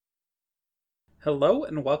Hello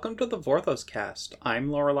and welcome to the Vorthos Cast. I'm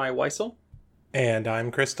Lorelei Weissel. And I'm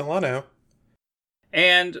Chris Delano.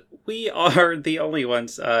 And we are the only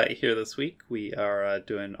ones here this week. We are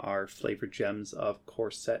doing our Flavor Gems of Core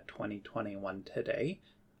Set 2021 today.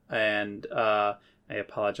 And I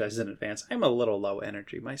apologize in advance. I'm a little low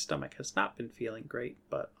energy. My stomach has not been feeling great,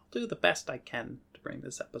 but I'll do the best I can to bring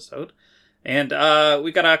this episode. And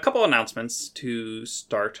we got a couple announcements to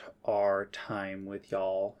start our time with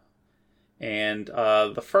y'all. And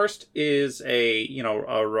the first is a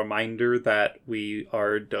reminder that we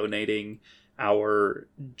are donating our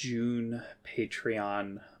June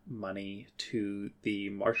Patreon money to the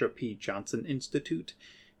Marsha P. Johnson Institute,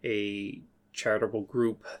 a charitable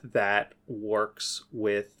group that works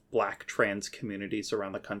with Black trans communities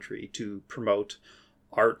around the country to promote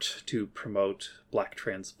art, to promote Black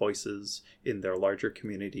trans voices in their larger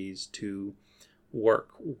communities, to work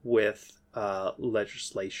with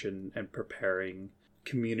legislation and preparing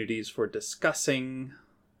communities for discussing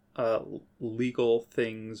legal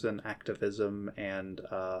things and activism, and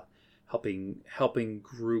helping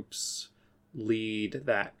groups lead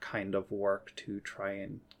that kind of work to try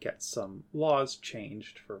and get some laws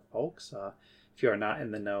changed for folks. If you are not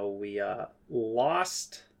in the know, we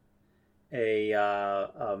lost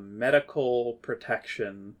a medical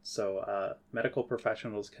protection, so medical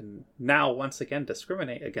professionals can now once again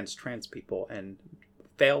discriminate against trans people and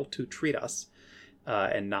fail to treat us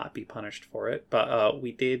and not be punished for it. But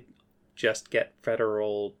we did just get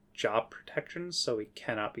federal job protections, so we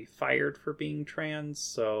cannot be fired for being trans.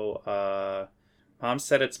 So Mom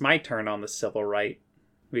said it's my turn on the civil right.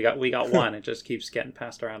 We got one. It just keeps getting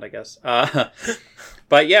passed around, I guess.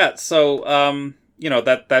 But yeah, so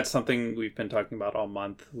that's something we've been talking about all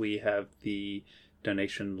month. We have the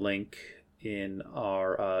donation link in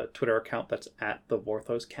our Twitter account. That's at the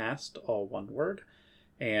Vorthos Cast, all one word.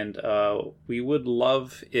 And we would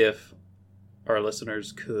love if our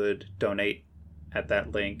listeners could donate at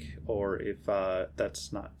that link, or if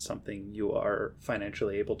that's not something you are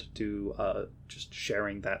financially able to do, just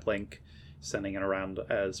sharing that link, sending it around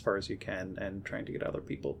as far as you can, and trying to get other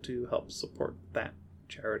people to help support that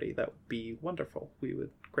charity. That would be wonderful. We would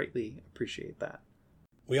greatly appreciate that.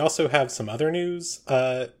 We also have some other news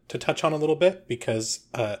to touch on a little bit, because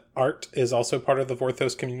art is also part of the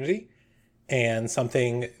Vorthos community, and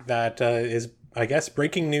something that is, I guess,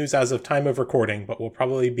 breaking news as of time of recording, but will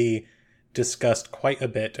probably be discussed quite a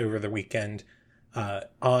bit over the weekend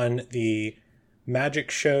on the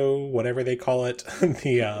magic show, whatever they call it,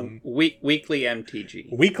 the Weekly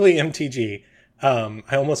MTG. Weekly MTG.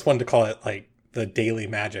 I almost wanted to call it like the Daily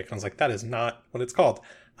Magic. I was like, that is not what it's called.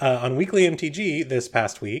 On Weekly MTG this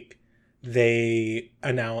past week, they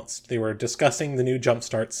announced they were discussing the new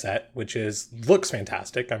Jumpstart set, which looks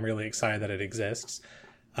fantastic. I'm really excited that it exists.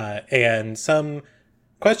 And some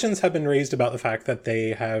questions have been raised about the fact that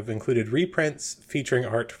they have included reprints featuring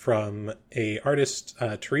art from a artist,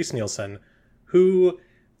 Therese Nielsen, who,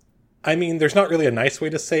 I mean, there's not really a nice way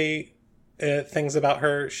to say things about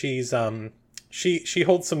her. She's she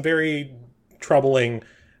holds some very troubling,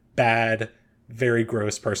 bad, very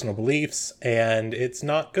gross personal beliefs, and it's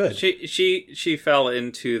not good. She fell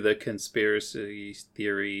into the conspiracy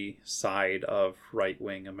theory side of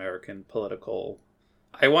right-wing American political,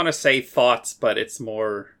 I want to say thoughts, but it's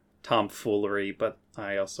more tomfoolery, but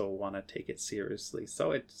I also want to take it seriously.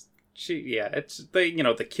 So it's the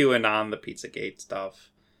the QAnon, the Pizzagate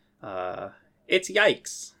stuff. It's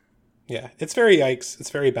yikes. Yeah, it's very yikes.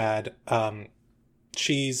 It's very bad.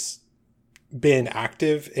 She's been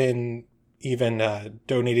active in even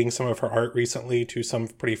donating some of her art recently to some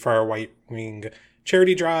pretty far right-wing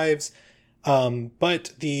charity drives.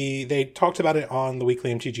 But they talked about it on the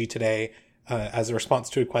Weekly MTG today as a response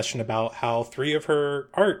to a question about how 3 of her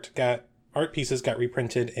art pieces got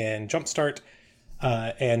reprinted in Jumpstart.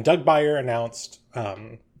 And Doug Beyer announced,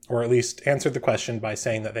 or at least answered the question by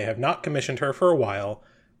saying that they have not commissioned her for a while,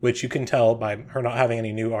 which you can tell by her not having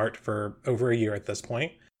any new art for over a year at this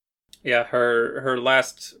point. Yeah, her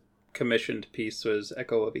last commissioned piece was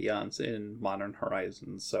Echo of Eons in Modern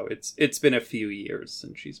Horizons, so it's been a few years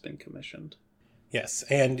since she's been commissioned. Yes,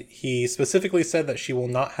 and he specifically said that she will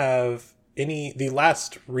not have the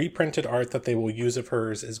last reprinted art that they will use of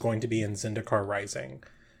hers is going to be in Zendikar Rising.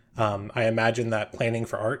 I imagine that planning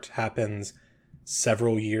for art happens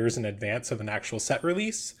several years in advance of an actual set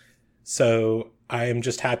release, so I am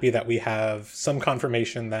just happy that we have some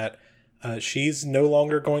confirmation that she's no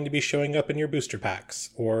longer going to be showing up in your booster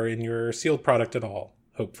packs or in your sealed product at all,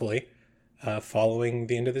 hopefully, following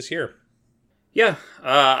the end of this year. Yeah,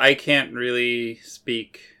 I can't really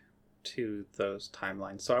speak to those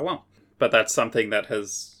timelines, so I won't. But that's something that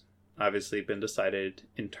has obviously been decided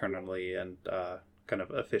internally and kind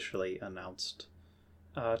of officially announced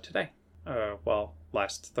today.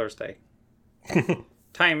 Last Thursday.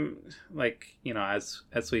 Time, like,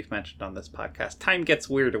 as we've mentioned on this podcast, time gets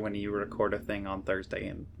weirder when you record a thing on Thursday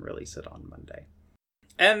and release it on Monday.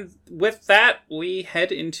 And with that, we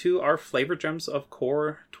head into our Flavor Gems of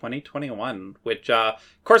Core 2021, which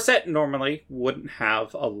Core Set normally wouldn't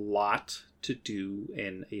have a lot to do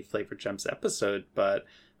in a Flavor Gems episode, but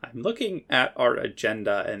I'm looking at our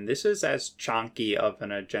agenda, and this is as chonky of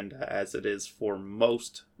an agenda as it is for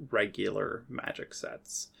most regular Magic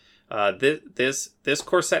sets. This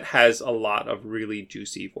core set has a lot of really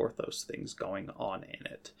juicy Vorthos things going on in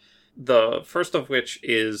it. The first of which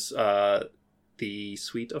is the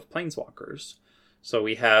suite of Planeswalkers. So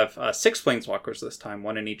we have 6 Planeswalkers this time,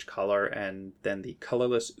 1 in each color, and then the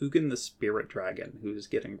colorless Ugin the Spirit Dragon, who's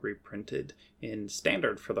getting reprinted in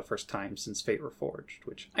Standard for the first time since Fate Reforged,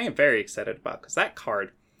 which I am very excited about because that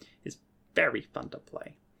card is very fun to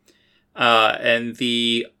play. And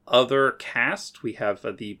the other cast, we have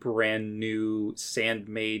the brand new Sand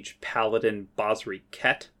Mage Paladin Basri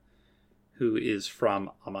Ket, who is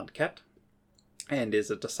from Amonkhet and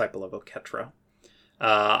is a disciple of Oketra.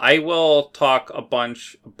 I will talk a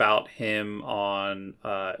bunch about him on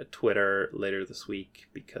Twitter later this week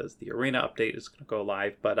because the arena update is going to go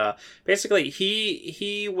live. But basically,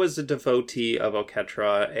 he was a devotee of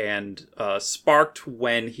Oketra and sparked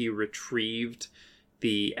when he retrieved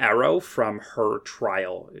the arrow from her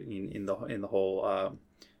trial in the whole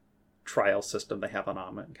trial system they have on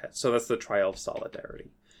Amonkhet. So that's the Trial of Solidarity.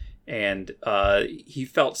 And he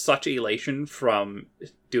felt such elation from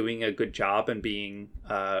doing a good job and being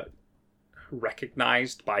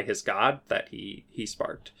recognized by his god that he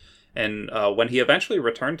sparked. And when he eventually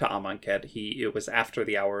returned to Amonkhet, it was after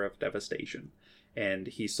the Hour of Devastation. And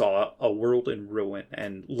he saw a world in ruin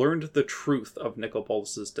and learned the truth of Nicol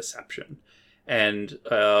Bolas's deception. And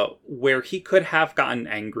where he could have gotten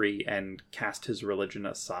angry and cast his religion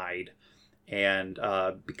aside and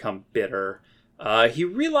become bitter, he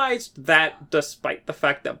realized that despite the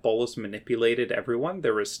fact that Bolas manipulated everyone,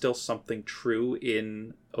 there was still something true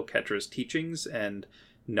in Oketra's teachings, and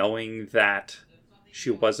knowing that she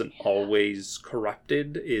wasn't always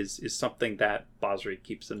corrupted is something that Basri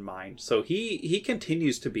keeps in mind. So he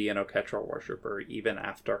continues to be an Oketra worshipper even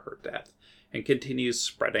after her death, and continues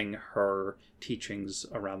spreading her teachings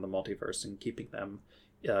around the multiverse and keeping them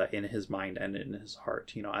in his mind and in his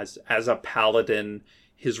heart. As a paladin,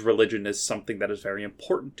 his religion is something that is very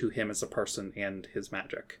important to him as a person and his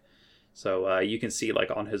magic. So you can see,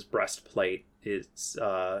 like, on his breastplate, his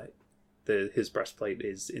breastplate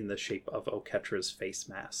is in the shape of Oketra's face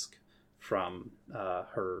mask from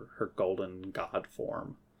her golden god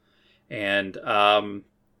form. And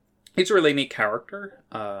he's a really neat character.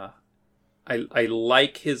 I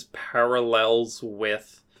like his parallels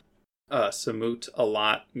with Samut a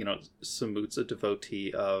lot. Samut's a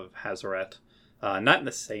devotee of Hazoret. Not in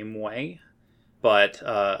the same way, but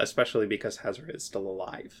especially because Hazoret is still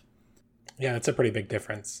alive. Yeah, it's a pretty big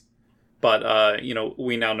difference. But,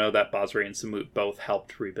 we now know that Basri and Samut both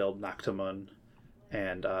helped rebuild Noctimun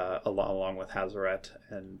and along with Hazoret.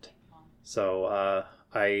 And so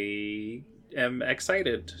I am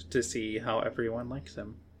excited to see how everyone likes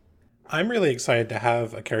him. I'm really excited to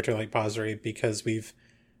have a character like Basri because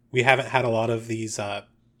we haven't had a lot of these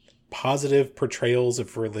positive portrayals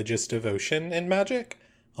of religious devotion in Magic.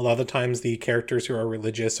 A lot of the times the characters who are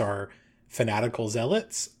religious are fanatical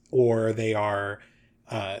zealots, or they are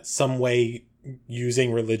some way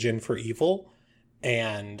using religion for evil.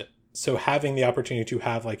 And so having the opportunity to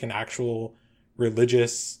have like an actual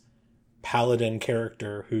religious paladin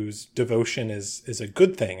character whose devotion is a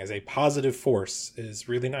good thing, is a positive force, is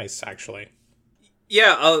really nice, actually.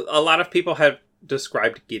 Yeah, a lot of people have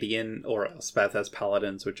described Gideon or Elspeth as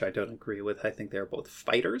paladins, which I don't agree with. I think they're both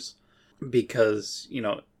fighters because,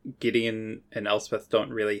 Gideon and Elspeth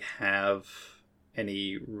don't really have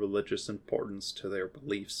any religious importance to their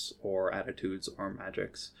beliefs or attitudes or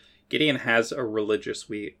magics. Gideon has a religious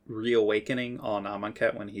reawakening on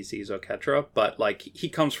Amonkhet when he sees Oketra, but he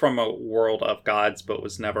comes from a world of gods but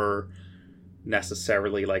was never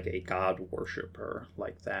necessarily like a god worshiper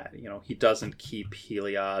like that. He doesn't keep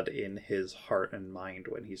Heliod in his heart and mind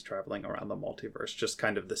when he's traveling around the multiverse, just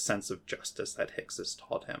kind of the sense of justice that Hicks has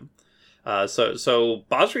taught him. So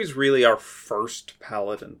Basri's really our first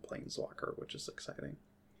paladin planeswalker, which is exciting.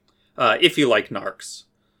 If you like Narcs.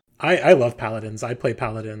 I love paladins. I play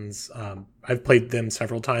paladins. I've played them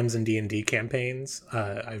several times in D&D campaigns.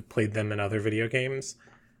 I've played them in other video games.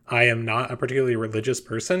 I am not a particularly religious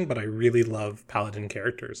person, but I really love paladin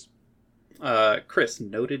characters. Chris,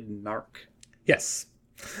 noted narc. Yes.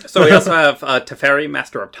 So we also have Teferi,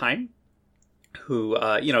 Master of Time, who,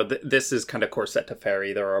 this is kind of core set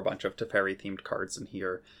Teferi. There are a bunch of Teferi-themed cards in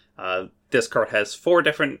here. This card has 4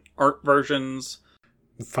 different art versions.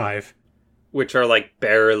 5. Which are like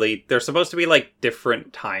barely, they're supposed to be like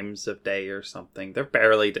different times of day or something. They're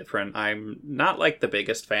barely different. I'm not like the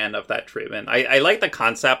biggest fan of that treatment. I like the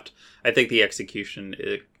concept. I think the execution,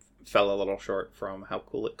 it fell a little short from how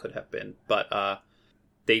cool it could have been. But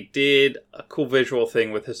they did a cool visual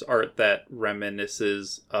thing with his art that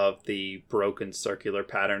reminisces of the broken circular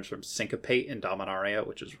patterns from Syncopate and Dominaria,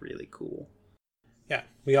 which is really cool. Yeah.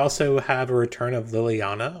 We also have a return of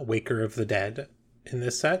Liliana, Waker of the Dead, in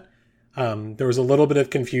this set. There was a little bit of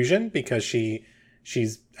confusion because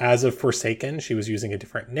she's as of Forsaken, she was using a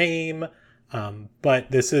different name.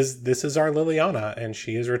 But this is our Liliana, and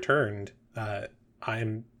she is returned. I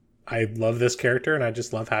love this character, and I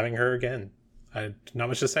just love having her again. Not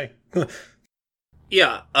much to say.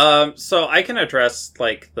 Yeah, so I can address,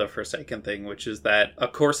 like, the Forsaken thing, which is that a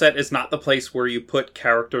core set is not the place where you put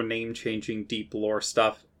character name-changing deep lore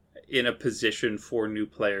stuff in a position for new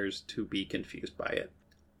players to be confused by it.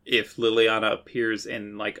 If Liliana appears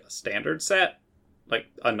in, like, a standard set, like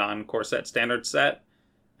a non-core set standard set,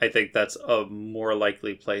 I think that's a more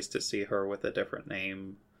likely place to see her with a different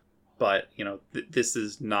name. But, this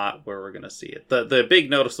is not where we're going to see it. The big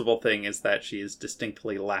noticeable thing is that she is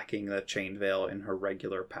distinctly lacking the chain veil in her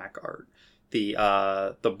regular pack art. The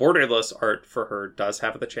borderless art for her does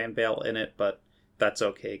have the chain veil in it, but that's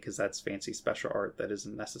okay because that's fancy special art that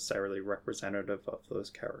isn't necessarily representative of those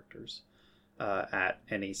characters at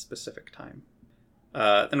any specific time.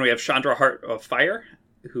 Then we have Chandra, Heart of Fire,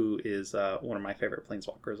 who is one of my favorite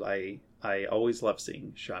planeswalkers. I always love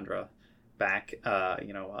seeing Chandra back.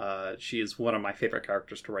 She is one of my favorite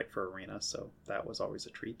characters to write for Arena, so that was always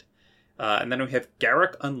a treat. And then we have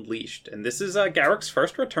Garruk Unleashed, and this is Garruk's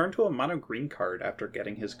first return to a mono green card after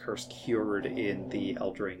getting his curse cured in the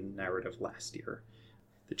Eldraine narrative last year.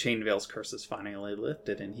 The Chain Veil's curse is finally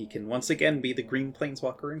lifted, and he can once again be the green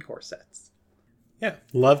planeswalker in core sets. Yeah,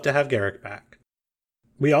 love to have Garruk back.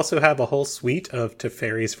 We also have a whole suite of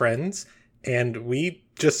Teferi's friends, and we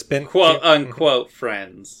just spent... quote-unquote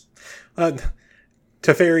friends.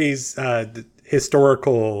 Teferi's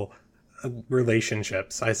historical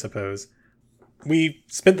relationships, I suppose. We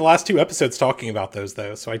spent the last 2 episodes talking about those,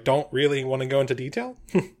 though, so I don't really want to go into detail.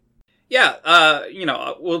 Yeah,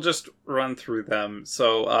 we'll just run through them.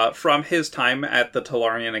 So, from his time at the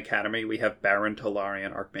Tolarian Academy, we have Baron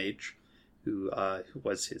Tolarian Archmage, who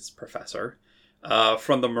was his professor.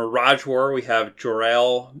 From the Mirage War, we have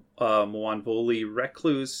Jor-El, Moanvoli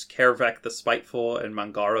Recluse, Kaervek the Spiteful, and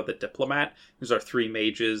Mangara the Diplomat. These are 3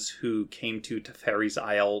 mages who came to Teferi's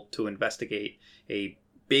Isle to investigate a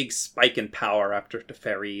big spike in power after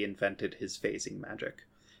Teferi invented his phasing magic,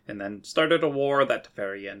 and then started a war that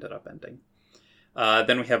Teferi ended up ending.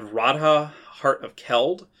 Then we have Radha, Heart of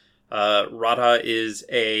Keld. Radha is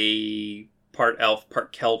a part elf,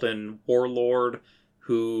 part Keldon warlord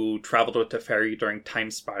who traveled with Teferi during Time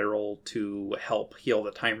Spiral to help heal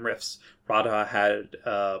the time rifts. Radha had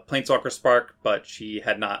Planeswalker Spark, but she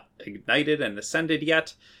had not ignited and ascended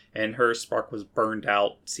yet, and her spark was burned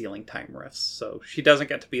out, sealing time rifts. So she doesn't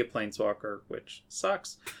get to be a Planeswalker, which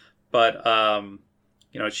sucks. But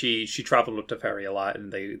she traveled with Teferi a lot,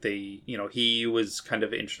 and they he was kind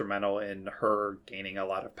of instrumental in her gaining a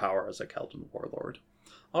lot of power as a Keldon warlord.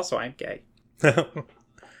 Also, I'm gay.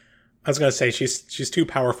 I was going to say, she's too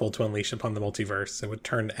powerful to unleash upon the multiverse. It would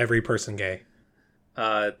turn every person gay.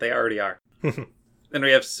 They already are. Then we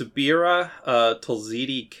have Subira,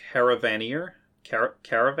 Tulzidi Caravaner.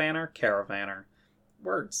 Caravaner.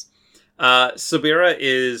 Words. Subira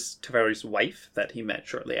is Teferi's wife that he met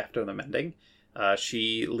shortly after the Mending.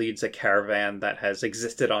 She leads a caravan that has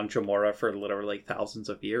existed on Jamora for literally thousands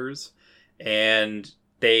of years. And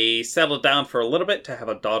they settled down for a little bit to have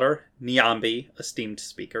a daughter, Niambi, a steamed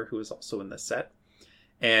speaker, who is also in this set.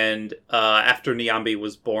 And after Niambi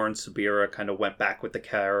was born, Subira kind of went back with the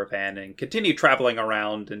caravan and continued traveling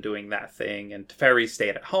around and doing that thing. And Teferi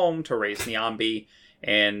stayed at home to raise Niambi.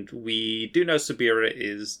 And we do know Subira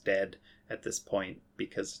is dead at this point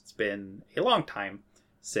because it's been a long time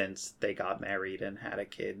since they got married and had a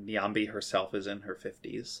kid. Niambi herself is in her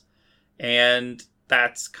 50s. And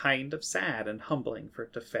that's kind of sad and humbling for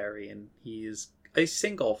Teferi, and he's a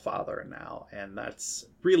single father now, and that's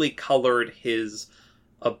really colored his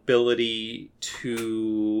ability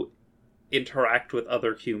to interact with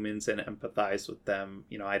other humans and empathize with them.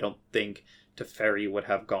 I don't think Teferi would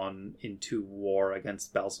have gone into war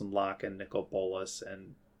against Belzenlach and Nicol Bolas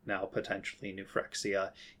and now potentially New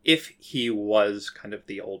Phyrexia, if he was kind of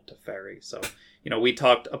the old Teferi. So, we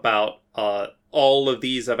talked about all of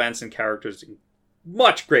these events and characters in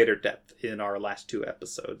much greater depth in our last 2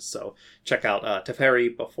 episodes. So check out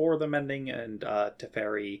Teferi before the mending and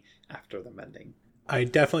Teferi after the mending. I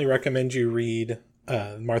definitely recommend you read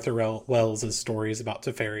Martha Wells' stories about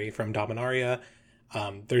Teferi from Dominaria.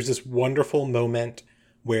 There's this wonderful moment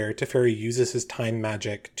where Teferi uses his time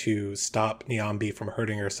magic to stop Nyambi from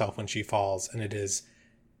hurting herself when she falls, and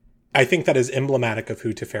I think that is emblematic of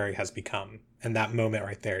who Teferi has become, and that moment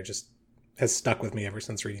right there just has stuck with me ever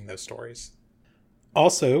since reading those stories.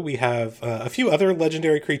 Also, we have a few other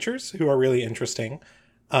legendary creatures who are really interesting.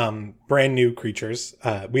 Brand new creatures.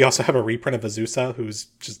 We also have a reprint of Azusa, who's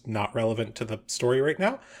just not relevant to the story right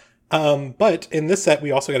now. But in this set,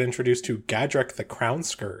 we also got introduced to Gadrek the Crown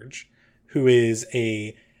Scourge, who is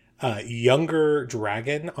a younger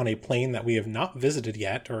dragon on a plane that we have not visited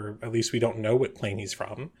yet, or at least we don't know what plane he's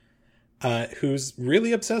from, who's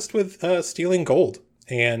really obsessed with stealing gold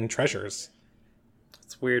and treasures.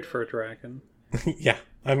 It's weird for a dragon. Yeah,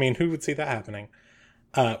 I mean, who would see that happening?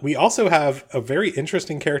 We also have a very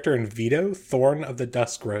interesting character in Vito, Thorn of the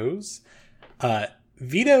Dusk Rose.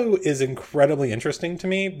 Vito is incredibly interesting to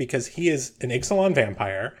me because he is an Ixalan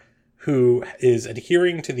vampire who is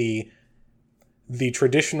adhering to the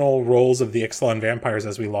traditional roles of the Ixalan vampires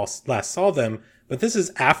as we last saw them, but this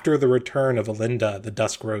is after the return of Alinda, the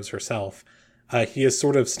Dusk Rose herself. He is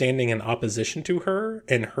sort of standing in opposition to her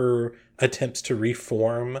in her attempts to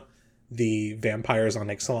reform the vampires on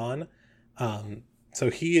Ixalan. So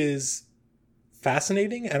he is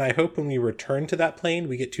fascinating, and I hope when we return to that plane,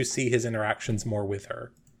 we get to see his interactions more with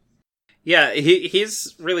her. Yeah,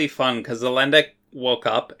 he's really fun, because Alinda woke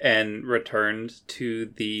up and returned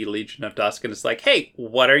to the Legion of Dusk, and is like, hey,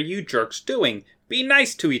 what are you jerks doing? Be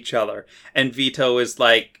nice to each other. And Vito is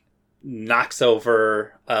like, knocks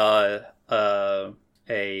over a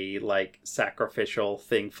like sacrificial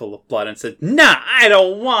thing full of blood and said, nah, I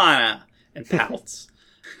don't wanna, and pouts.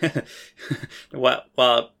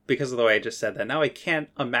 Well, because of the way I just said that, now I can't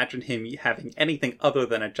imagine him having anything other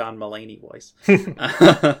than a John Mulaney voice.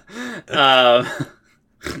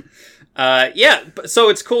 Yeah, so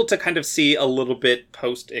it's cool to kind of see a little bit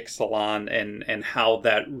post-Ixalan and how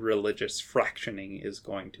that religious fractioning is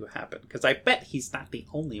going to happen. Because I bet he's not the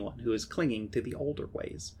only one who is clinging to the older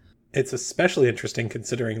ways. It's especially interesting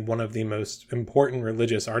considering one of the most important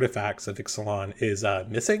religious artifacts of Ixalan is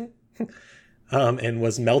missing and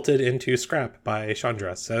was melted into scrap by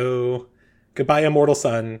Chandra. So goodbye, Immortal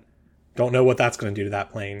Sun. Don't know what that's going to do to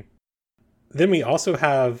that plane. Then we also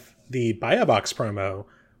have the Buy-A-Box promo,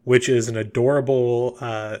 which is an adorable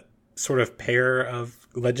sort of pair of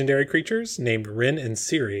legendary creatures named Rin and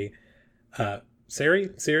Siri.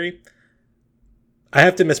 Siri? I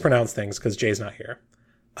have to mispronounce things because Jay's not here.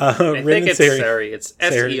 I think it's Seri. It's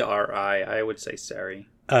Seri. I would say Seri.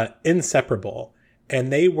 Inseparable.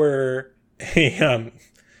 And they were a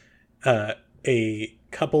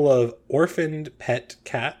couple of orphaned pet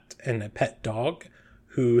cat and a pet dog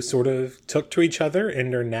who sort of took to each other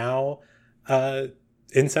and are now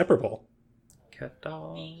inseparable. Cat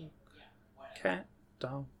dog. Cat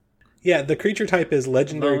dog. Yeah, the creature type is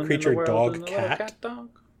legendary creature dog cat. Dog.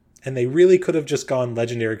 And they really could have just gone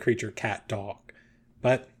legendary creature cat dog.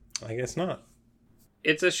 But I guess not.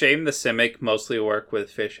 It's a shame the Simic mostly work with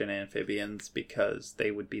fish and amphibians because they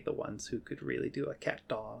would be the ones who could really do a cat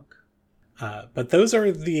dog. But those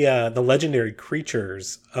are the legendary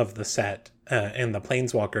creatures of the set and the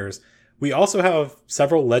planeswalkers. We also have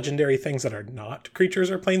several legendary things that are not creatures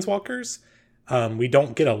or planeswalkers. We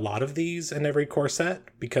don't get a lot of these in every core set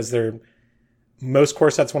because most core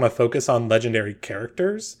sets want to focus on legendary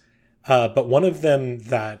characters. But one of them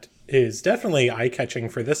that is definitely eye-catching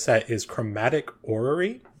for this set is Chromatic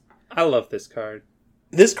Orrery. I love this card.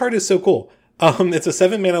 This card is so cool. It's a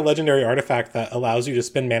 7-mana legendary artifact that allows you to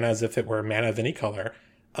spend mana as if it were mana of any color,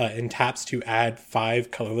 and taps to add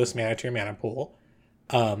 5 colorless mana to your mana pool.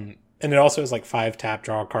 And it also has like 5 tap,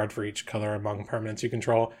 draw a card for each color among permanents you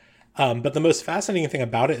control. But the most fascinating thing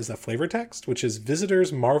about it is the flavor text, which is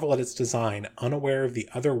visitors marvel at its design, unaware of the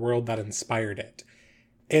other world that inspired it.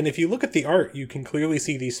 And if you look at the art, you can clearly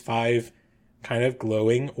see these 5 kind of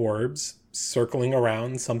glowing orbs circling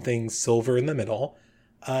around something silver in the middle.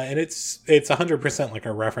 And it's 100% like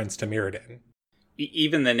a reference to Mirrodin.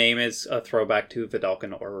 Even the name is a throwback to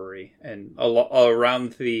Vedalken Orrery. And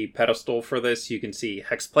around the pedestal for this, you can see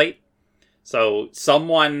Hexplate. So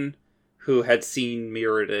someone who had seen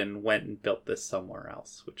Mirrodin went and built this somewhere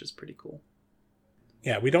else, which is pretty cool.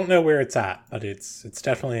 Yeah, we don't know where it's at, but it's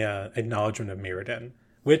definitely an acknowledgement of Mirrodin,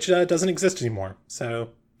 which doesn't exist anymore. So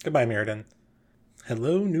Goodbye, Mirrodin.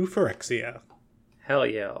 Hello, New Phyrexia. Hell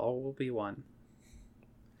yeah, all will be one.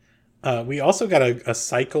 We also got a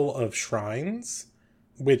cycle of shrines,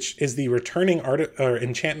 which is the returning art or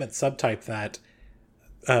enchantment subtype that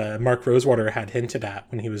Mark Rosewater had hinted at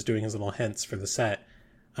when he was doing his little hints for the set.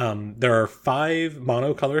 There are 5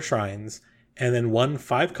 monocolor shrines and then 1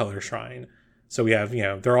 5-color shrine. So we have,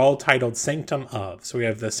 they're all titled Sanctum of. So we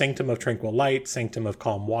have the Sanctum of Tranquil Light, Sanctum of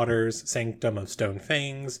Calm Waters, Sanctum of Stone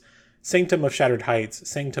Fangs, Sanctum of Shattered Heights,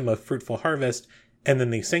 Sanctum of Fruitful Harvest, and then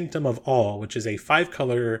the Sanctum of All, which is a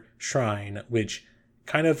 5-color shrine, which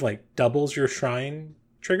kind of like doubles your shrine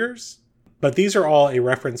triggers. But these are all a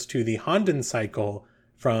reference to the Honden cycle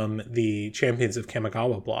from the Champions of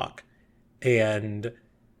Kamigawa block. And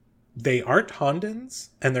they aren't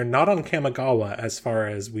Hondens, and they're not on Kamigawa as far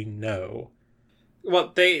as we know.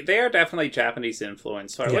 Well, they are definitely Japanese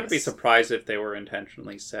influence, so I wouldn't be Yes. surprised if they were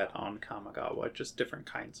intentionally set on Kamigawa, just different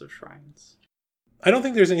kinds of shrines. I don't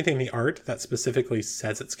think there's anything in the art that specifically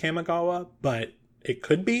says it's Kamigawa, but it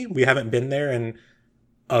could be. We haven't been there in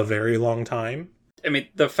a very long time. I mean,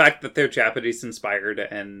 the fact that they're Japanese-inspired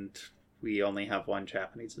and we only have one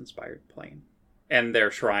Japanese-inspired plane. And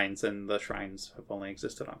their shrines, and the shrines have only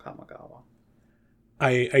existed on Kamigawa.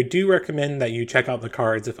 I do recommend that you check out the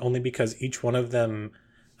cards, if only because each one of them,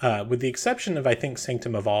 with the exception of, I think,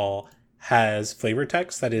 Sanctum of All, has flavor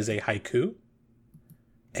text that is a haiku.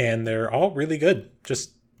 And they're all really good.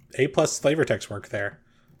 Just A+ flavor text work there.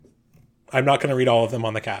 I'm not going to read all of them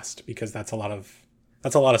on the cast, because that's a lot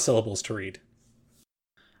of syllables to read.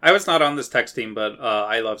 I was not on this text team, but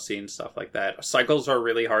I love seeing stuff like that. Cycles are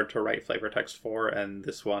really hard to write flavor text for, and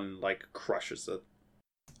this one, crushes it.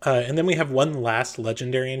 And then we have one last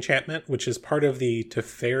legendary enchantment, which is part of the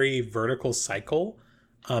Teferi vertical cycle.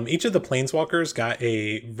 Each of the planeswalkers got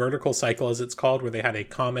a vertical cycle, as it's called, where they had a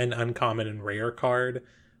common, uncommon, and rare card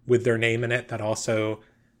with their name in it that also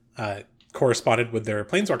corresponded with their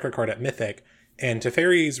planeswalker card at Mythic. And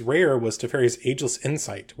Teferi's rare was Teferi's Ageless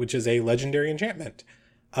Insight, which is a legendary enchantment.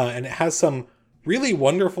 And it has some really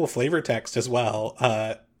wonderful flavor text as well.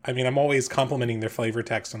 I'm always complimenting their flavor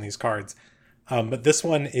text on these cards. But this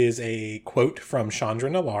one is a quote from Chandra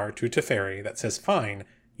Nalaar to Teferi that says, "Fine,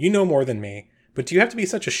 you know more than me, but do you have to be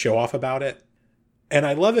such a show-off about it?" And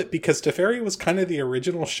I love it because Teferi was kind of the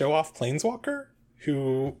original show-off planeswalker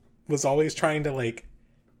who was always trying to,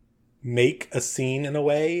 make a scene in a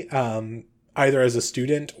way, either as a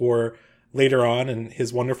student or later on in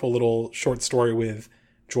his wonderful little short story with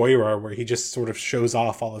Joyra, where he just sort of shows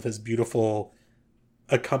off all of his beautiful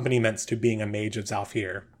accompaniments to being a mage of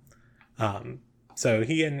Zhalfir. So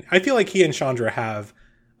I feel like he and Chandra have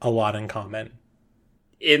a lot in common.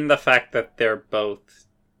 In the fact that they're both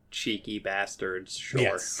cheeky bastards, sure.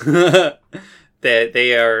 Yes.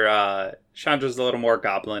 they are, Chandra's a little more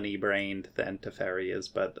goblin-y brained than Teferi is,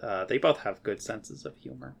 but they both have good senses of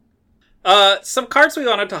humor. Some cards we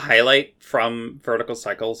wanted to highlight from Vertical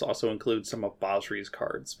Cycles also include some of Basri's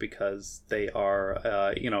cards, because they are,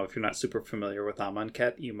 if you're not super familiar with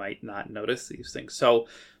Amonkhet, you might not notice these things. So,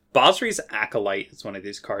 Basri's Acolyte is one of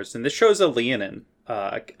these cards, and this shows a Leonin,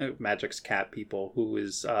 Magic's cat people, who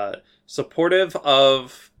is supportive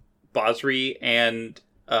of Basri and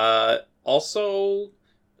also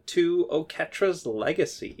to Oketra's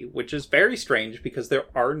legacy, which is very strange because there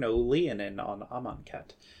are no Leonin on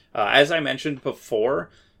Amonkhet. As I mentioned before,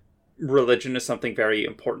 religion is something very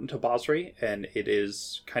important to Basri, and it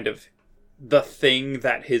is kind of the thing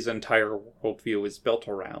that his entire worldview is built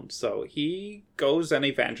around. So he goes and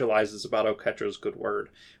evangelizes about Oketra's good word.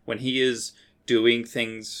 When he is doing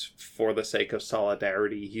things for the sake of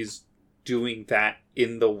solidarity, he's doing that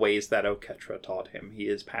in the ways that Oketra taught him. He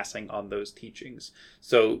is passing on those teachings.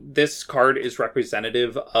 So this card is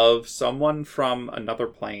representative of someone from another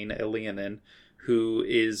plane, a Leonin, who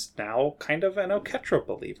is now kind of an Oketra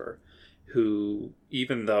believer, who,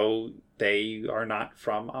 even though they are not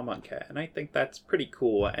from Amonkhet. And I think that's pretty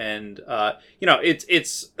cool. And,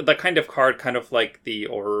 it's the kind of card, kind of like the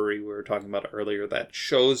Orrery we were talking about earlier, that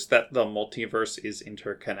shows that the multiverse is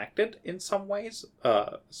interconnected in some ways,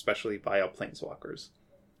 especially via planeswalkers.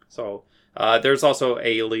 So there's also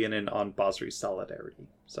a Leonin on Basri's Solidarity.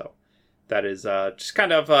 So that is just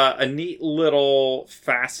kind of a neat little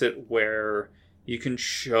facet where you can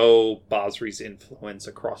show Basri's influence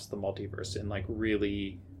across the multiverse in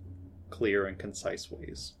really clear and concise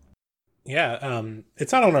ways. Yeah,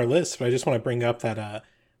 it's not on our list, but I just want to bring up that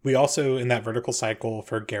we also, in that vertical cycle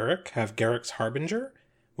for Garruk, have Garruk's Harbinger,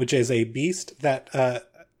 which is a beast that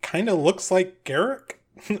kind of looks like Garruk.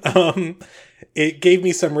 It gave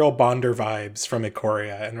me some real Bonder vibes from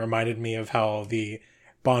Ikoria and reminded me of how the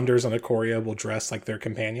Bonders on Ikoria will dress like their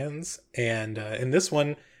companions. And in this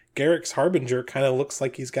one, Garrick's Harbinger kind of looks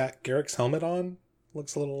like he's got Garrick's helmet on.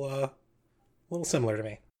 Looks a little similar to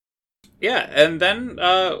me. Yeah, and then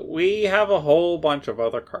we have a whole bunch of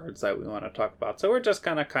other cards that we want to talk about. So we're just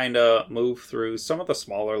going to kind of move through some of the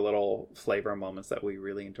smaller little flavor moments that we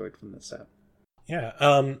really enjoyed from this set. Yeah,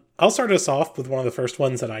 I'll start us off with one of the first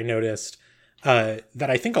ones that I noticed that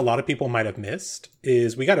I think a lot of people might have missed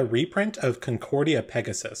is we got a reprint of Concordia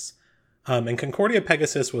Pegasus. And Concordia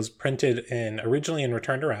Pegasus was printed originally in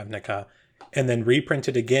Return to Ravnica, and then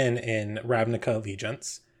reprinted again in Ravnica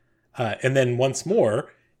Allegiance, and then once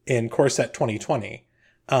more in Core Set 2020.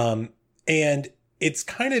 And it's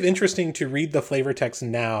kind of interesting to read the flavor text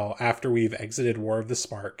now after we've exited War of the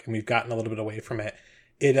Spark and we've gotten a little bit away from it.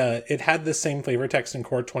 It had the same flavor text in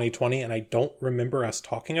Core 2020, and I don't remember us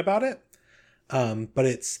talking about it. But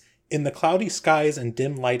it's, in the cloudy skies and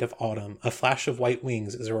dim light of autumn, a flash of white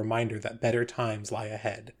wings is a reminder that better times lie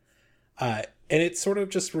ahead. And it's sort of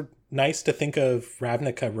just nice to think of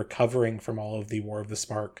Ravnica recovering from all of the War of the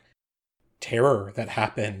Spark terror that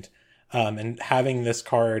happened. And having this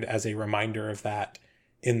card as a reminder of that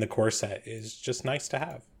in the core set is just nice to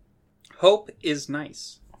have. Hope is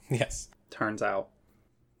nice. Yes. Turns out.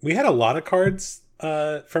 We had a lot of cards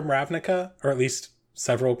from Ravnica, or at least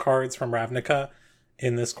several cards from Ravnica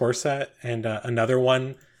in this core set. And another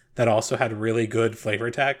one that also had really good flavor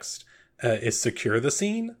text is Secure the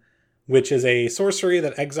Scene, which is a sorcery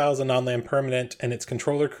that exiles a non-land permanent, and its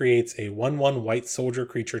controller creates a 1/1 white soldier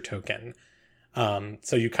creature token.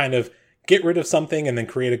 So you kind of get rid of something and then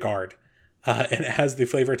create a guard. And it has the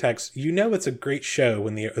flavor text, you know it's a great show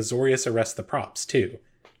when the Azorius arrest the props, too.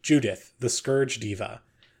 Judith, the Scourge Diva.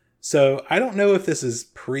 So I don't know if this is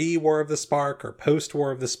pre-War of the Spark or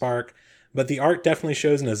post-War of the Spark, but the art definitely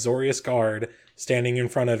shows an Azorius guard standing in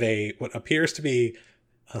front of what appears to be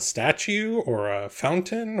a statue or a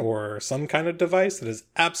fountain or some kind of device that is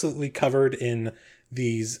absolutely covered in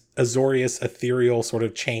these Azorius ethereal sort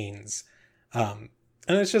of chains. And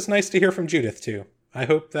it's just nice to hear from Judith, too. I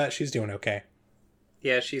hope that she's doing okay.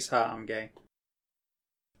 Yeah, she's hot. I'm gay.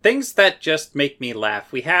 Things that just make me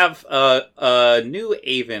laugh. We have a new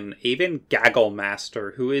Aven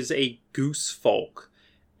Gagglemaster, who is a goose folk.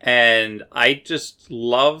 And I just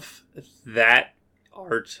love that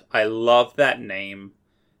art. I love that name.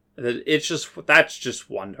 That's just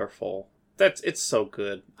wonderful. It's so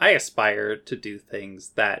good. I aspire to do things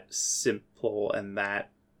that simple and that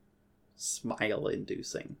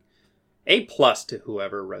smile-inducing. A+ to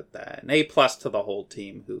whoever wrote that, and A+ to the whole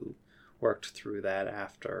team who worked through that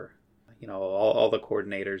after, all the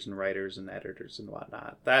coordinators and writers and editors and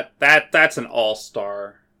whatnot. That's an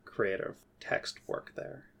all-star creative text work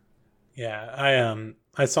there. Yeah,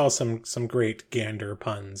 I saw some great gander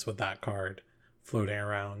puns with that card floating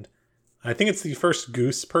around. I think it's the first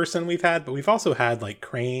goose person we've had, but we've also had like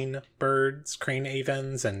crane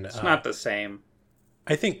avens, and it's not the same.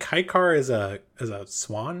 I think Kaikar is a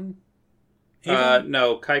swan.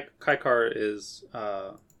 No, Kaikar is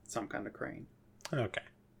some kind of crane. Okay.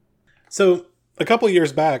 So a couple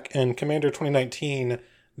years back in Commander 2019,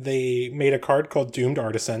 they made a card called Doomed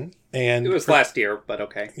Artisan, and it was last year, but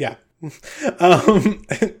okay. Yeah.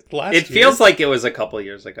 It feels like it was a couple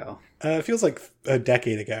years ago. It feels like a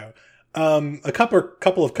decade ago. A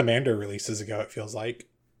couple of Commander releases ago, it feels like,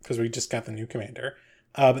 because we just got the new Commander.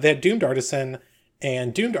 But they had Doomed Artisan,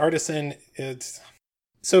 and Doomed Artisan,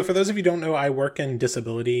 so for those of you who don't know, I work in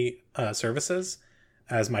disability services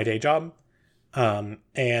as my day job.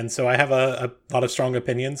 And so I have a lot of strong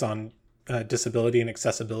opinions on disability and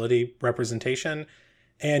accessibility representation.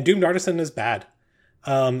 And Doomed Artisan is bad.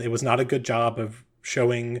 It was not a good job of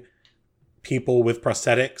showing people with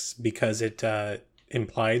prosthetics because it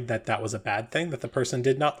implied that was a bad thing that the person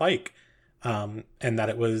did not like. And that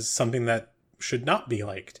it was something that should not be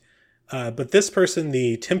liked. But this person,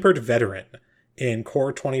 the Tempered Veteran in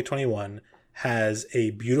Core 2021, has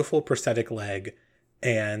a beautiful prosthetic leg,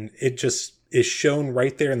 and it just is shown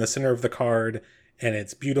right there in the center of the card, and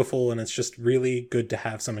it's beautiful, and it's just really good to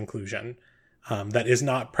have some inclusion that is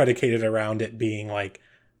not predicated around it being like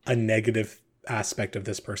a negative aspect of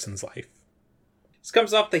this person's life. This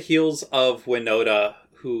comes off the heels of Winota,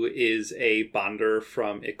 who is a bonder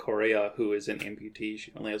from Ikoria, who is an amputee.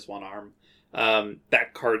 She only has one arm.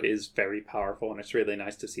 That card is very powerful, and it's really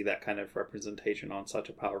nice to see that kind of representation on such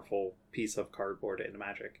a powerful piece of cardboard in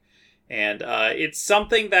Magic. And it's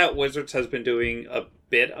something that Wizards has been doing a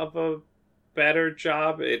bit of a better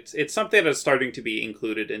job. It's something that's starting to be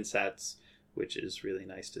included in sets, which is really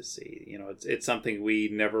nice to see. It's something we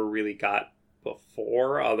never really got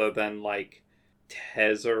before, other than like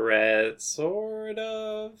Tezzeret, sort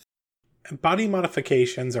of. Body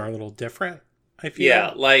modifications are a little different, I feel.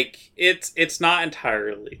 Yeah, like it's not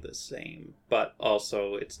entirely the same, but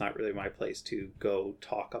also it's not really my place to go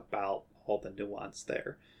talk about all the nuance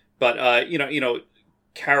there. But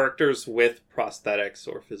characters with prosthetics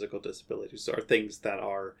or physical disabilities are things that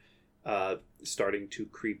are starting to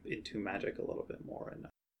creep into Magic a little bit more. And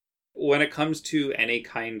when it comes to any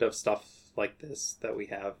kind of stuff like this that we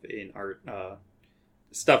have in art,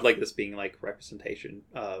 stuff like this being like representation,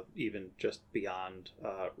 even just beyond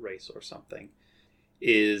race or something,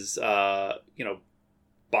 is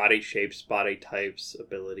body shapes, body types,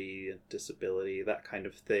 ability, disability, that kind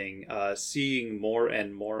of thing. Seeing more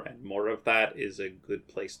and more and more of that is a good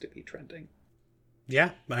place to be trending.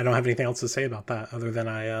 Yeah, I don't have anything else to say about that other than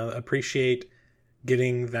I appreciate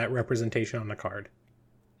getting that representation on the card.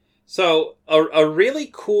 So a really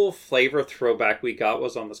cool flavor throwback we got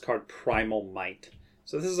was on this card, Primal Might.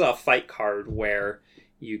 So this is a fight card where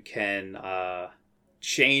you can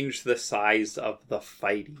change the size of the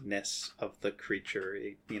fightiness of the creature.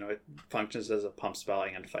 It functions as a pump spell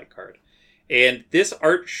and fight card. And this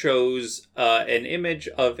art shows an image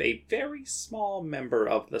of a very small member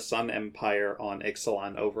of the Sun Empire on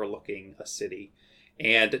Ixalan overlooking a city.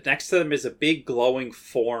 And next to them is a big glowing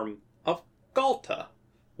form of Galta,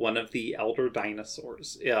 one of the elder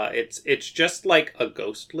dinosaurs. It's just like a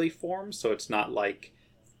ghostly form, so it's not like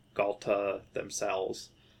Galta themselves.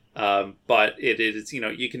 But it is,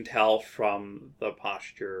 you can tell from the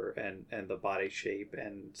posture and the body shape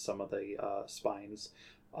and some of the spines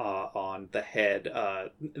on the head,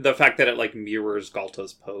 the fact that it like mirrors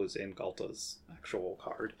Galta's pose in Galta's actual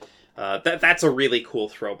card. That's a really cool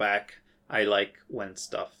throwback. I like when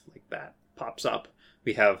stuff like that pops up.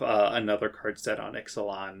 We have another card set on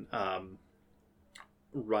Ixalan,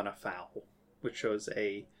 Run Afoul, which shows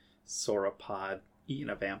a sauropod eating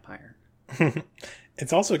a vampire.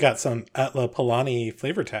 It's also got some Atla Palani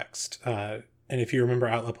flavor text. And if you remember,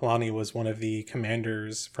 Atla Palani was one of the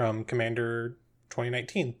commanders from Commander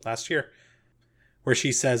 2019, last year, where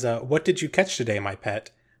she says, "What did you catch today, my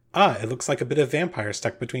pet? Ah, it looks like a bit of vampire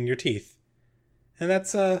stuck between your teeth." And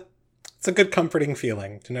it's a good comforting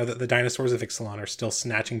feeling to know that the dinosaurs of Ixalan are still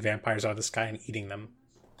snatching vampires out of the sky and eating them.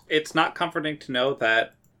 It's not comforting to know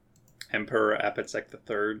that Emperor Apitsec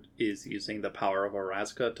III is using the power of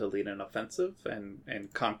Orazca to lead an offensive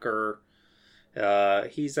and conquer.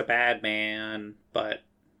 He's a bad man, but,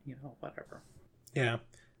 whatever. Yeah.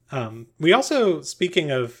 We also,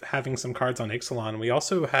 speaking of having some cards on Ixalan, we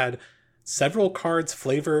also had several cards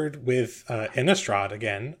flavored with Innistrad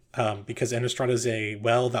again, because Innistrad is a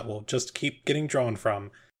well that will just keep getting drawn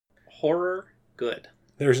from. Horror, good.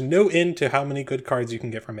 There's no end to how many good cards you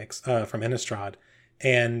can get from Innistrad.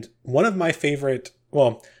 And one of my favorite,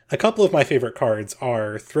 well, a couple of my favorite cards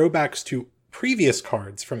are throwbacks to previous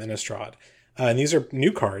cards from Innistrad. And these are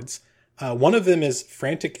new cards. One of them is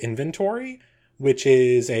Frantic Inventory, which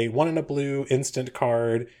is a 1 and a blue instant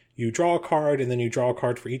card. You draw a card, and then you draw a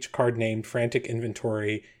card for each card named Frantic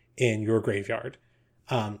Inventory in your graveyard.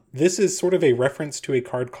 This is sort of a reference to a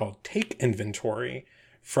card called Take Inventory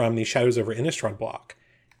from the Shadows over Innistrad block,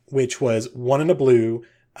 which was 1 and a blue,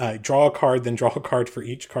 draw a card, then draw a card for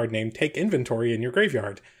each card named Take Inventory in your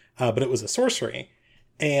graveyard. But it was a sorcery.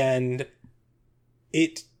 And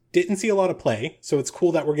it didn't see a lot of play, so it's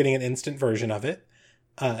cool that we're getting an instant version of it.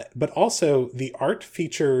 But also, the art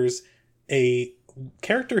features a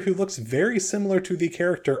character who looks very similar to the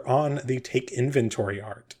character on the Take Inventory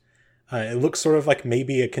art. It looks sort of like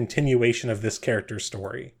maybe a continuation of this character's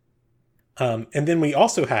story. And then we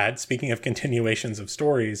also had, speaking of continuations of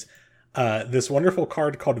stories, this wonderful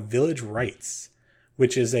card called Village Rites,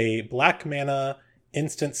 which is a black mana,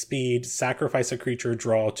 instant speed, sacrifice a creature,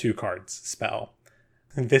 draw 2 cards spell.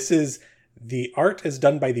 And the art is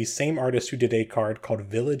done by the same artist who did a card called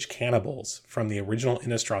Village Cannibals from the original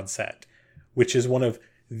Innistrad set, which is one of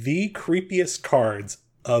the creepiest cards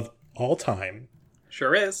of all time.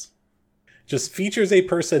 Sure is. Just features a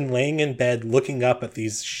person laying in bed looking up at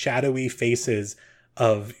these shadowy faces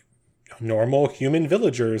of normal human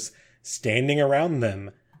villagers standing around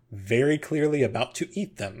them, very clearly about to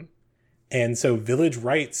eat them. And so Village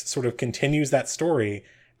Rites sort of continues that story,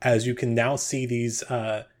 as you can now see these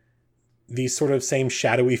sort of same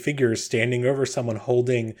shadowy figures standing over someone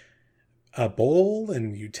holding a bowl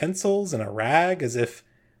and utensils and a rag as if,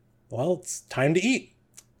 well, it's time to eat.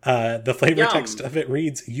 The flavor text of it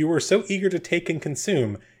reads, "You were so eager to take and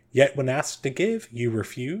consume, yet when asked to give, you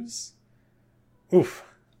refuse." Oof,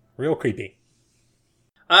 real creepy.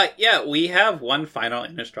 Yeah, we have one final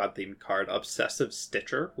Innistrad themed card, Obsessive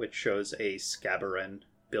Stitcher, which shows a Scabarin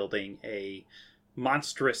building a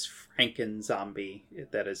monstrous Franken zombie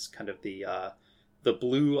that is kind of the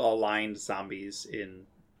blue aligned zombies in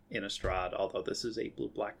Innistrad, although this is a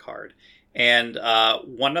blue-black card. And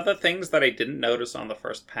one of the things that I didn't notice on the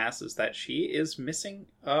first pass is that she is missing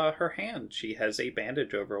her hand. She has a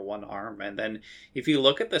bandage over one arm. And then if you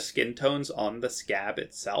look at the skin tones on the scab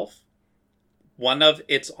itself, one of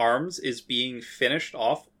its arms is being finished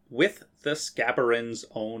off with the Scabarin's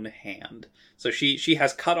own hand. So she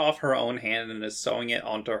has cut off her own hand and is sewing it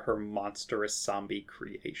onto her monstrous zombie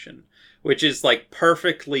creation, which is like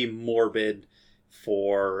perfectly morbid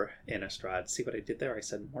for Innistrad. See what I did there? I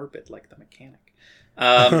said morbid like the mechanic.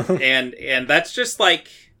 And that's just like,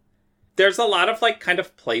 there's a lot of like kind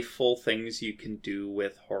of playful things you can do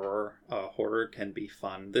with horror. Horror can be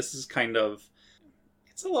fun. This is kind of,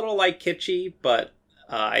 it's a little like kitschy, but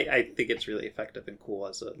I think it's really effective and cool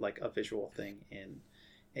as a visual thing in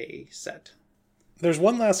a set. There's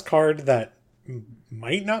one last card that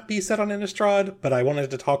might not be set on Innistrad, but I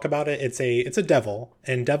wanted to talk about it. It's a devil,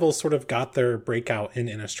 and devils sort of got their breakout in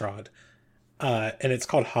Innistrad. And it's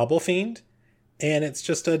called Hobblefiend, and it's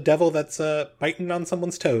just a devil that's biting on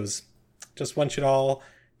someone's toes. Just want you to all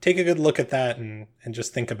take a good look at that and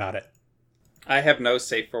just think about it. I have no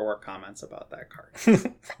safe for work comments about that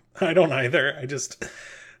card. I don't either. It's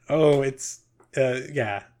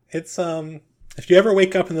if you ever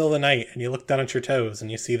wake up in the middle of the night and you look down at your toes and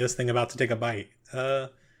you see this thing about to take a bite,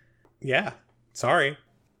 yeah, sorry.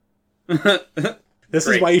 This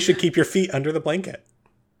is why you should keep your feet under the blanket.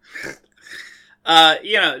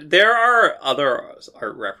 There are other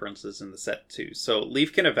art references in the set too. So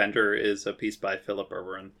Leafkin Avenger is a piece by Philip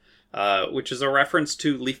Irwin, which is a reference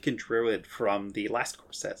to Leafkin Druid from the last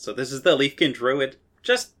core set. So this is the Leafkin Druid,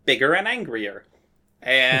 just bigger and angrier.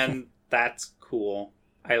 And that's cool.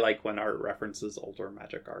 I like when art references older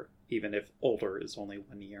Magic art, even if older is only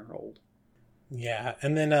 1 year old. Yeah,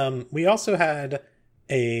 and then we also had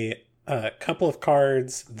a couple of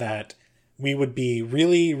cards that we would be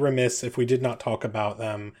really remiss if we did not talk about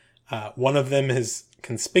them. One of them is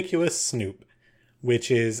Conspicuous Snoop,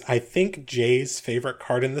 which is, I think, Jay's favorite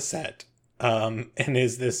card in the set, and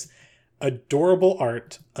is this adorable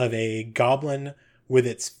art of a goblin with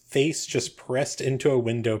its face just pressed into a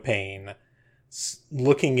window pane,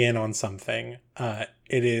 looking in on something.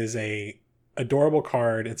 It is a adorable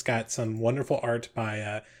card. It's got some wonderful art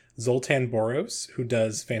by Zoltan Boros, who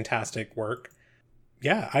does fantastic work.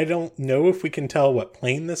 Yeah, I don't know if we can tell what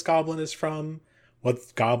plane this goblin is from,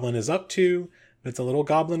 what goblin is up to, but it's a little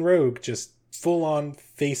goblin rogue just full on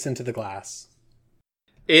face into the glass.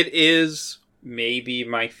 It is maybe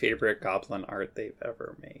my favorite goblin art they've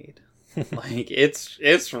ever made. Like, it's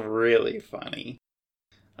really funny.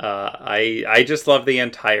 I just love the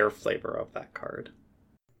entire flavor of that card.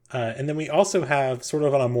 And then we also have, sort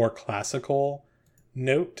of on a more classical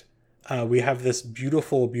note, we have this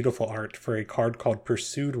beautiful, beautiful art for a card called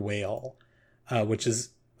Pursued Whale, which is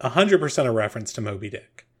 100% a reference to Moby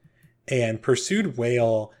Dick. And Pursued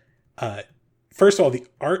Whale, first of all, the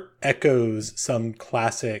art echoes some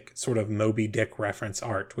classic sort of Moby Dick reference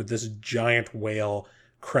art with this giant whale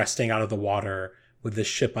cresting out of the water with this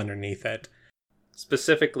ship underneath it.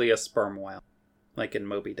 Specifically a sperm whale, like in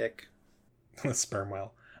Moby Dick. A sperm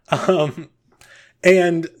whale.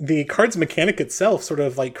 And the card's mechanic itself sort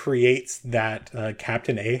of like creates that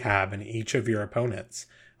Captain Ahab in each of your opponents.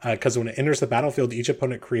 Because when it enters the battlefield, each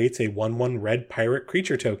opponent creates a 1/1 red pirate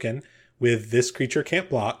creature token with this creature can't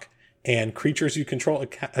block, and creatures you control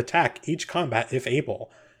attack each combat if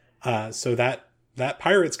able. So that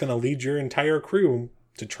pirate's going to lead your entire crew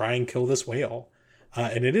to try and kill this whale.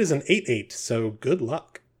 And it is an 8/8, so good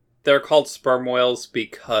luck. They're called sperm whales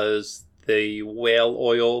because the whale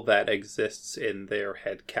oil that exists in their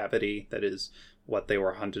head cavity, that is what they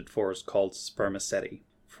were hunted for, is called spermaceti,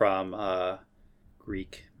 from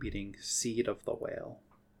Greek meaning seed of the whale,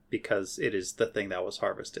 because it is the thing that was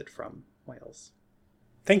harvested from whales.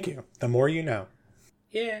 Thank you. The more you know.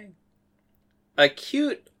 Yay. A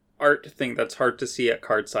cute art thing that's hard to see at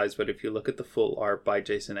card size, but if you look at the full art by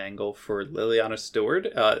Jason Angle for Liliana Stewart,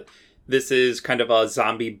 this is kind of a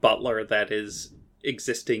zombie butler that is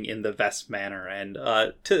existing in the Vest Manor, and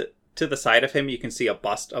to the side of him you can see a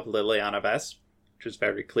bust of Liliana Vest, which is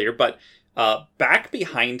very clear, but back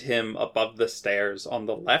behind him above the stairs on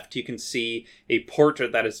the left you can see a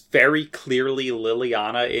portrait that is very clearly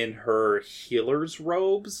Liliana in her healer's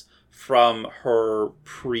robes from her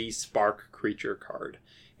pre-Spark creature card.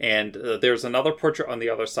 And there's another portrait on the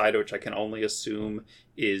other side, which I can only assume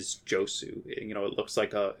is Josu. You know, it looks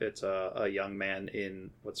like it's a young man in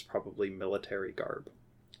what's probably military garb.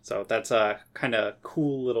 So that's a kind of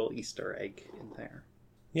cool little Easter egg in there.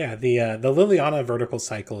 Yeah, the Liliana vertical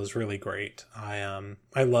cycle is really great.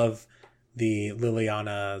 I love the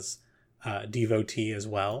Liliana's devotee as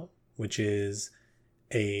well, which is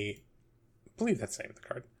I believe that's the name of the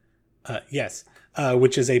card. Yes,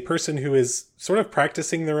 which is a person who is sort of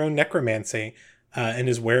practicing their own necromancy and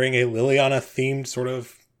is wearing a Liliana themed sort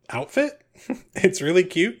of outfit. It's really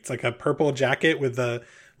cute. It's like a purple jacket with the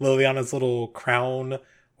Liliana's little crown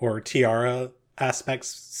or tiara aspects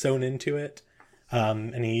sewn into it.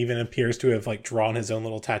 And he even appears to have like drawn his own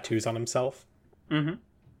little tattoos on himself. Mm-hmm.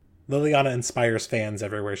 Liliana inspires fans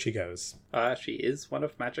everywhere she goes. She is one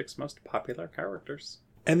of Magic's most popular characters.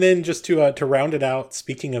 And then just to round it out,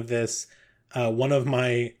 speaking of this, one of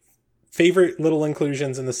my favorite little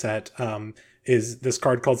inclusions in the set is this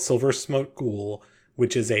card called Silver Smoke Ghoul,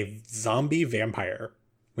 which is a zombie vampire,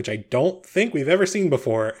 which I don't think we've ever seen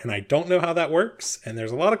before, and I don't know how that works. And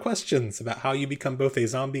there's a lot of questions about how you become both a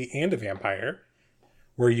zombie and a vampire.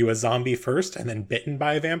 Were you a zombie first and then bitten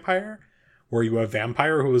by a vampire? Were you a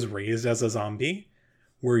vampire who was raised as a zombie?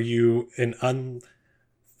 Were you an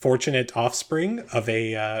unfortunate offspring of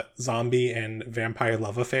a zombie and vampire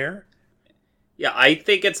love affair? Yeah, I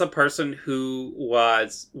think it's a person who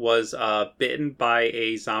was bitten by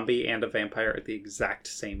a zombie and a vampire at the exact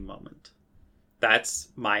same moment. That's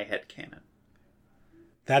my headcanon.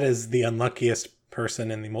 That is the unluckiest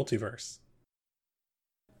person in the multiverse.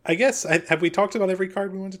 I guess, have we talked about every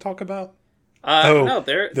card we want to talk about? No,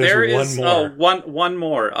 there is one more. One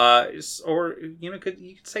more. Or you could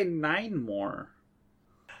say 9 more.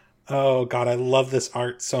 Oh god, I love this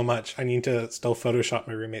art so much. I need to still Photoshop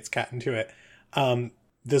my roommate's cat into it.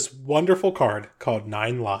 This wonderful card called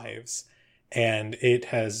 9 Lives, and it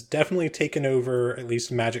has definitely taken over at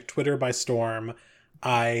least Magic Twitter by storm.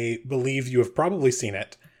 I believe you have probably seen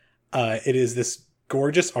it. It is this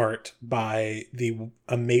gorgeous art by the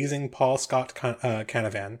amazing Paul Scott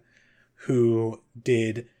Canavan, who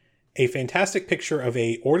did a fantastic picture of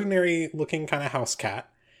a ordinary looking kind of house cat.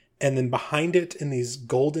 And then behind it in these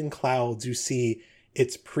golden clouds, you see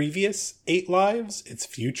its previous 8 lives, its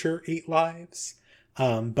future 8 lives.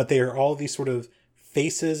 But they are all these sort of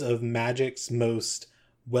faces of Magic's most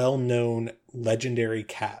well-known legendary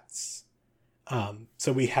cats.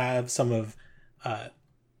 So we have some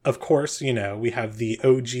of course, we have the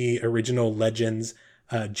OG original legends,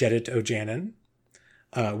 Jedit Ojanen.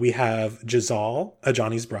 We have Jazal,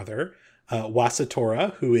 Ajani's brother,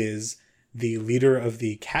 Wasatora, who is the leader of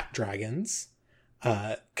the cat dragons,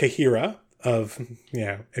 Kahira of,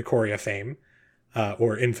 Ikoria fame,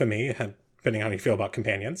 or infamy, depending on how you feel about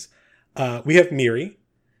companions. We have Miri,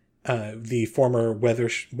 the former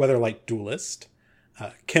Weatherlight duelist,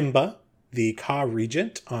 Kimba, the Ka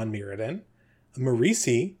regent on Mirrodin,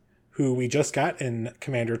 Marisi, who we just got in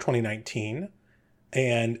Commander 2019,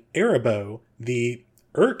 and Erebo, the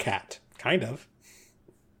Cat, kind of.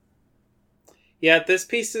 Yeah, this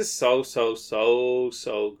piece is so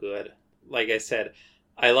good. Like I said,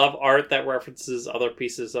 I love art that references other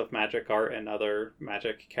pieces of Magic art and other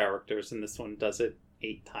Magic characters, and this one does it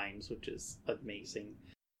 8 times, which is amazing.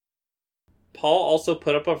 Paul also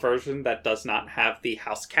put up a version that does not have the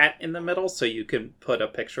house cat in the middle, so you can put a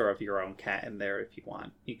picture of your own cat in there if you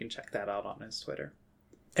want. You can check that out on his Twitter.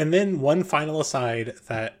 And then one final aside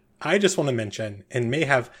that I just want to mention, and may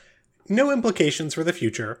have no implications for the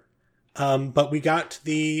future, but we got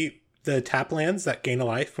the tap lands that gain a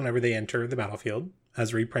life whenever they enter the battlefield,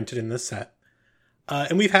 as reprinted in this set.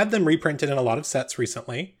 And we've had them reprinted in a lot of sets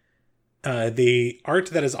recently. The art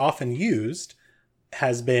that is often used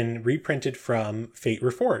has been reprinted from Fate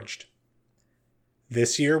Reforged.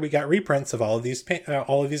 This year we got reprints of all of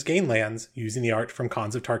these gain lands using the art from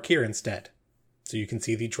Khans of Tarkir instead. So you can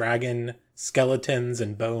see the dragon skeletons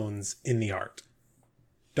and bones in the art.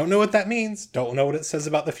 Don't know what that means. Don't know what it says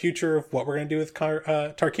about the future of what we're going to do with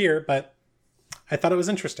Tarkir, but I thought it was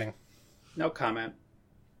interesting. No comment.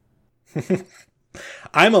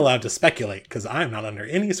 I'm allowed to speculate because I'm not under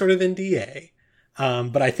any sort of NDA.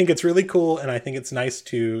 But I think it's really cool, and I think it's nice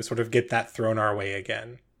to sort of get that thrown our way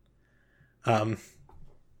again.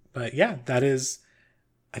 But yeah,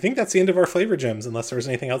 I think that's the end of our flavor gems, unless there's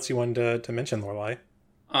anything else you wanted to mention, Lorelai.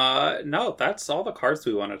 No, that's all the cards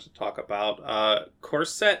we wanted to talk about. Core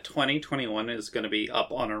Set 2021 is going to be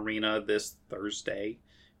up on Arena this Thursday,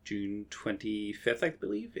 June 25th, I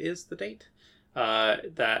believe is the date.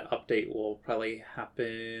 That update will probably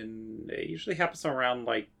happen. It usually happens around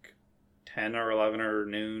like 10 or 11 or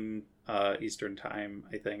noon Eastern time,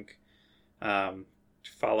 I think.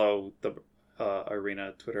 Follow the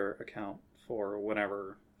Arena Twitter account for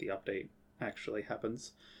whenever the update actually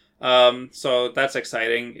happens. So that's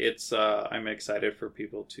exciting. It's I'm excited for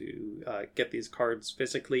people to get these cards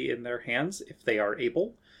physically in their hands if they are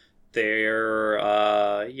able. They're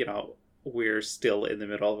we're still in the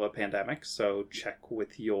middle of a pandemic, so check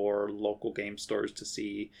with your local game stores to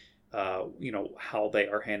see how they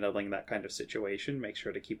are handling that kind of situation. Make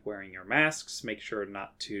sure to keep wearing your masks. Make sure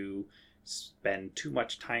not to spend too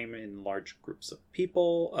much time in large groups of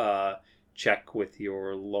people. Check with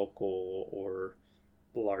your local or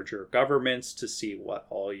larger governments to see what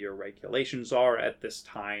all your regulations are at this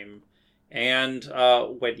time. And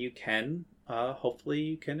when you can, hopefully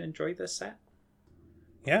you can enjoy this set.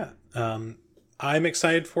 Yeah. I'm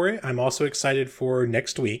excited for it. I'm also excited for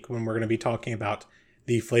next week when we're going to be talking about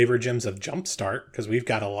the flavor gems of Jumpstart, because we've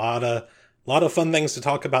got a lot of fun things to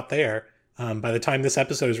talk about there. By the time this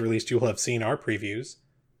episode is released, you will have seen our previews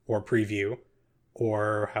or preview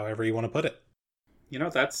or however you want to put it.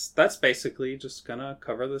 That's basically just gonna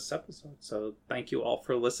cover this episode. So thank you all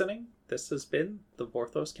for listening. This has been the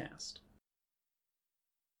Vorthos Cast.